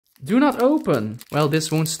Do not open. Well,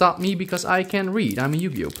 this won't stop me because I can read. I'm a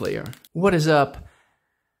Yu-Gi-Oh player. What is up,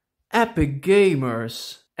 epic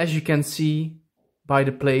gamers? As you can see by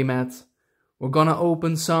the playmat, we're gonna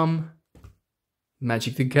open some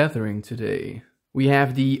Magic the Gathering today. We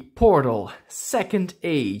have the Portal Second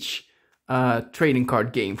Age trading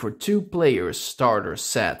card game for 2 players starter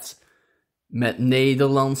set. Met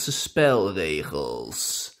Nederlandse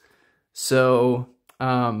spelregels. So,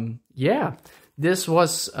 yeah. This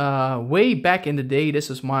was way back in the day. This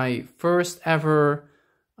was my first ever,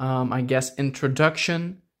 I guess,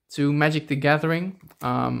 introduction to Magic the Gathering.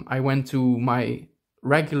 I went to my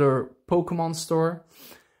regular Pokemon store,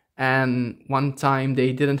 and one time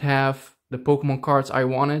they didn't have the Pokemon cards I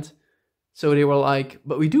wanted, so they were like,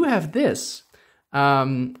 "But we do have this,"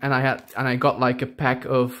 and I got like a pack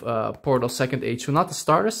of Portal Second Age, so not the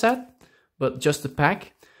starter set, but just the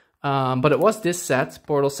pack. But it was this set,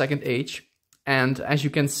 Portal Second Age. And as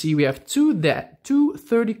you can see, we have two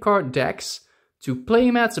 30-card decks, 2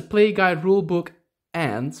 playmats, a play guide, rulebook,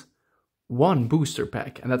 and 1 booster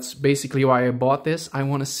pack. And that's basically why I bought this. I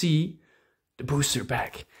want to see the booster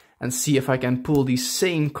pack and see if I can pull these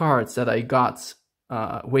same cards that I got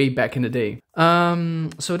way back in the day.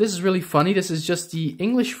 So this is really funny. This is just the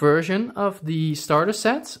English version of the starter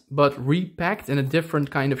set, but repacked in a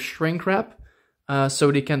different kind of shrink wrap.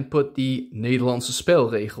 So they can put the Nederlandse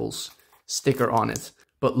spelregels sticker on it.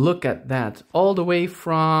 But look at that, all the way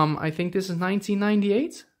from, I think this is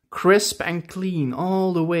 1998? Crisp and clean,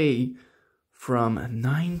 all the way from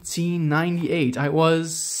 1998. I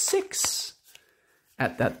was 6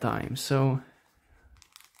 at that time, so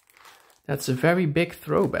that's a very big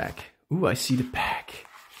throwback. Ooh, I see the pack.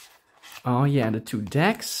 Oh yeah, the 2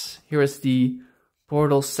 decks. Here is the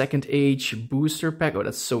Portal Second Age booster pack. Oh,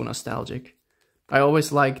 that's so nostalgic. I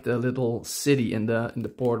always liked the little city in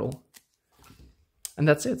the portal. And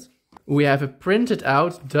that's it. We have a printed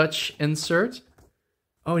out Dutch insert.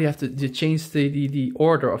 Oh, you have to change the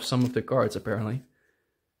order of some of the cards, apparently.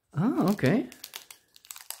 Oh, okay.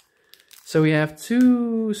 So we have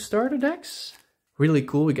 2 starter decks. Really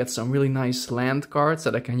cool. We get some really nice land cards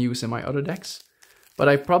that I can use in my other decks. But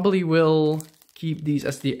I probably will keep these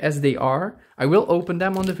as they are. I will open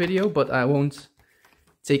them on the video, but I won't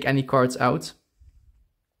take any cards out.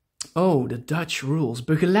 Oh, the Dutch rules.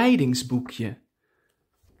 Begeleidingsboekje.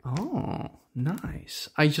 Oh, nice.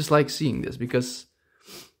 I just like seeing this because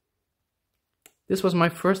this was my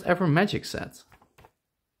first ever Magic set.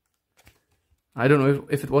 I don't know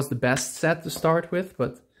if it was the best set to start with,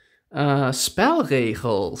 but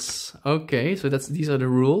spelregels. Okay, so these are the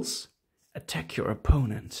rules. Attack your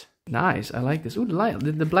opponent. Nice, I like this. Ooh,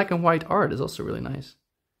 the black and white art is also really nice.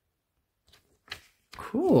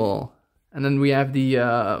 Cool. And then we have the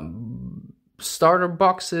starter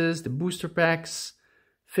boxes, the booster packs,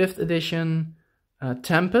 5th edition,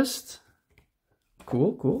 Tempest.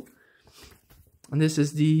 Cool, cool. And this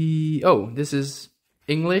is this is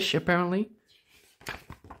English, apparently.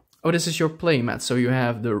 Oh, this is your playmat. So you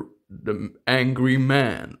have the Angry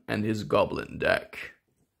Man and his Goblin deck.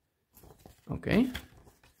 Okay.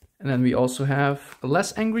 And then we also have a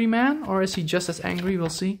less angry man, or is he just as angry? We'll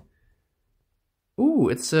see. Ooh,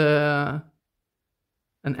 it's an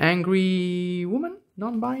angry woman,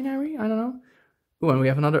 non-binary. I don't know. Ooh, and we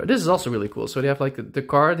have another. This is also really cool. So they have like the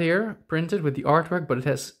card here printed with the artwork, but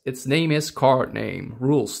its name is card name,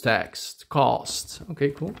 rules text, cost.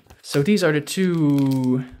 Okay, cool. So these are the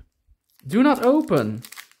 2. Do not open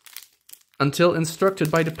until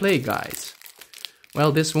instructed by the play guide.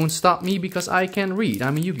 Well, this won't stop me because I can read.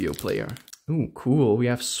 I'm a Yu-Gi-Oh player. Ooh, cool. We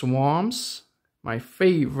have swamps, my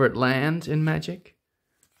favorite land in Magic.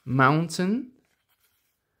 Mountain.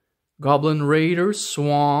 Goblin Raider,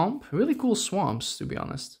 swamp. Really cool swamps, to be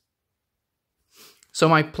honest. So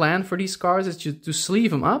my plan for these cards is to sleeve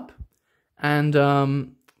them up and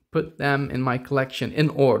put them in my collection in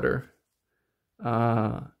order.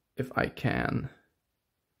 If I can.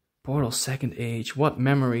 Portal Second Age, what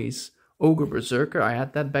memories. Ogre Berserker, I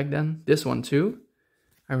had that back then. This one too.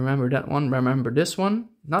 I remember that one. Remember this one.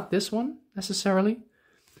 Not this one, necessarily.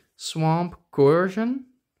 Swamp Coercion,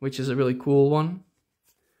 which is a really cool one.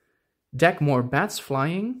 Deck more bats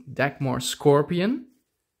flying. Deck more scorpion.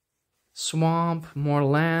 Swamp, more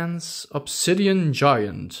lands. Obsidian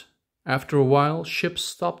Giant. After a while, ships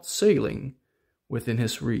stopped sailing within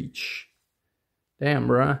his reach. Damn,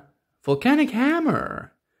 bruh. Volcanic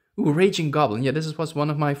Hammer. Ooh, Raging Goblin. Yeah, this was one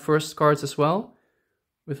of my first cards as well.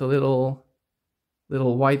 With a little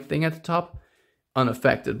white thing at the top.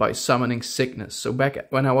 Unaffected by summoning sickness. So back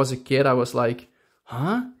when I was a kid, I was like,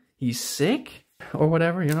 huh? He's sick? Or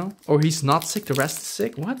whatever, you know? Or he's not sick, the rest is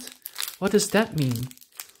sick? What? What does that mean?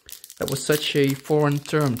 That was such a foreign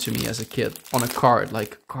term to me as a kid. On a card,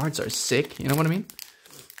 like cards are sick, you know what I mean?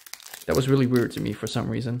 That was really weird to me for some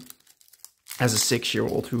reason. As a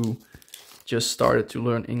 6-year-old who just started to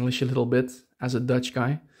learn English a little bit as a Dutch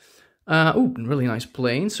guy. Oh, really nice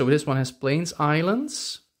planes. So this one has planes,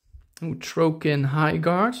 islands. Ooh, Trokin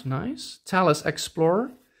Highguard, nice. Thales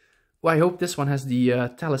Explorer. Oh, I hope this one has the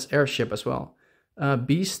Thales airship as well.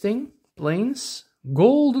 Bee Sting, planes.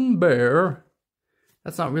 Golden Bear.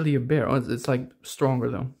 That's not really a bear. Oh, it's like stronger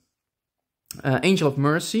though. Angel of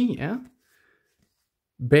Mercy, yeah.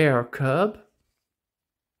 Bear Cub.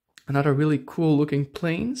 Another really cool looking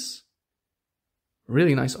planes.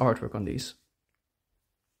 Really nice artwork on these.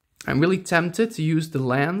 I'm really tempted to use the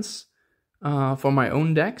lands for my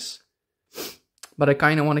own decks. But I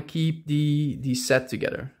kind of want to keep the set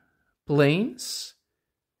together. Planes.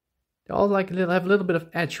 They all like have a little bit of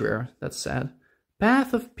edge wear. That's sad.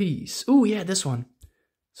 Path of Peace. Oh yeah, this one.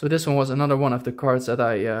 So this one was another one of the cards that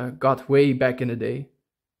I got way back in the day.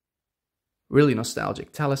 Really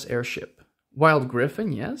nostalgic. Thales Airship. Wild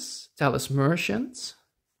Griffin, yes. Thales Merchant.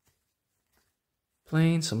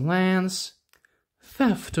 Playing some lands.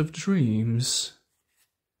 Theft of Dreams.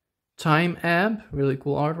 Time Ebb. Really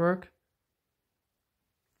cool artwork.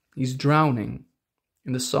 He's drowning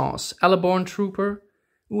in the sauce. Eleborn Trooper.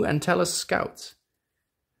 Ooh, and Thales Scout.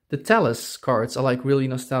 The Thales cards are like really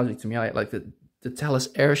nostalgic to me. I like the Thales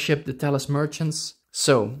Airship, the Thales Merchants.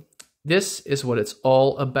 So, this is what it's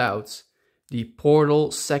all about. The Portal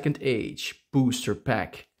Second Age booster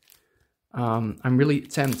pack. I'm really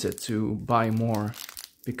tempted to buy more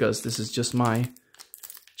because this is just my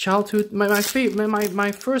childhood,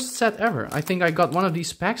 my first set ever. I think I got one of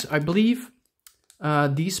these packs. I believe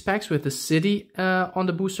these packs with the city on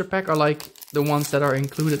the booster pack are like the ones that are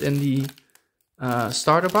included in the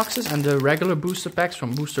starter boxes, and the regular booster packs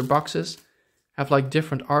from booster boxes have like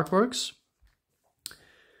different artworks.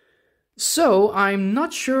 So I'm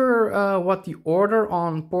not sure what the order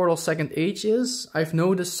on Portal Second Age is. I've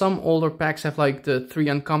noticed some older packs have like the 3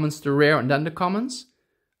 uncommons, the rare, and then the commons.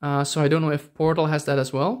 So I don't know if Portal has that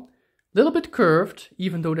as well. Little bit curved,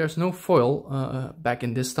 even though there's no foil back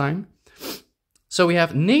in this time. So we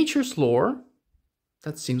have Nature's Lore.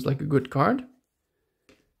 That seems like a good card.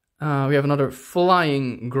 We have another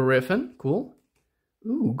Flying Griffin. Cool.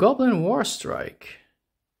 Ooh, Goblin Warstrike.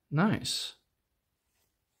 Nice.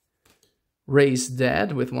 Raise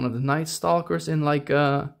Dead with one of the Night Stalkers in like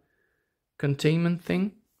a containment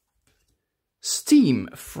thing. Steam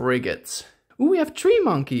Frigate. Ooh, we have Tree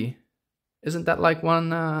Monkey. Isn't that like an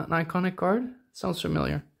iconic card? Sounds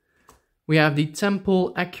familiar. We have the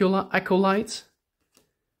Temple Acolyte.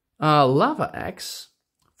 Lava Axe.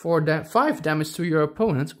 5 damage to your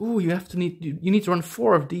opponent. Ooh, you need to run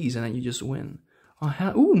 4 of these and then you just win.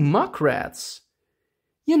 Ooh, Muck Rats.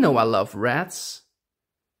 You know I love rats.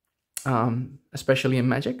 Especially in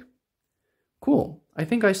Magic. Cool. I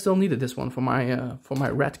think I still needed this one for my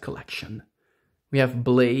rat collection. We have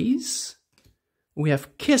Blaze. We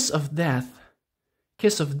have Kiss of Death.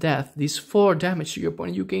 Kiss of Death. These 4 damage to your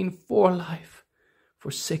opponent. You gain 4 life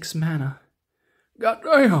for 6 mana. God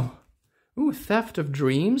damn. Ooh, Theft of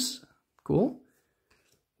Dreams. Cool.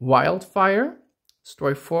 Wildfire.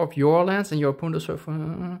 Destroy 4 of your lands and your opponent destroy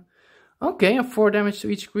 4. Okay, and 4 damage to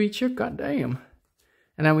each creature. God damn.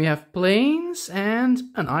 And then we have plains and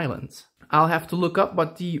an island. I'll have to look up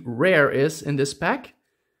what the rare is in this pack.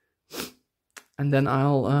 And then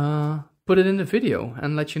I'll put it in the video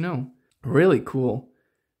and let you know. Really cool.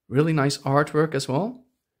 Really nice artwork as well.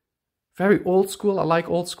 Very old school. I like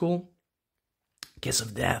old school. Kiss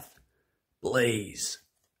of Death. Blaze.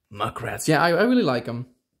 Muckrats. Yeah, I really like them.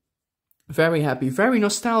 Very happy. Very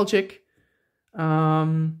nostalgic.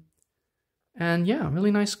 And yeah,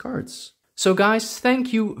 really nice cards. So guys,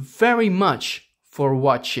 thank you very much for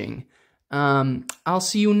watching. I'll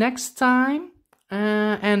see you next time.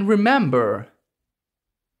 And remember,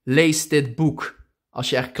 lees dit boek als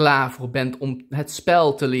je er klaar voor bent om het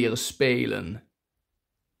spel te leren spelen.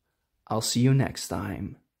 I'll see you next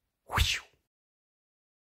time.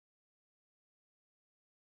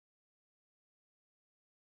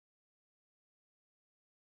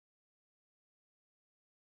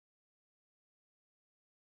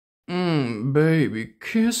 Baby,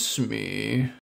 kiss me.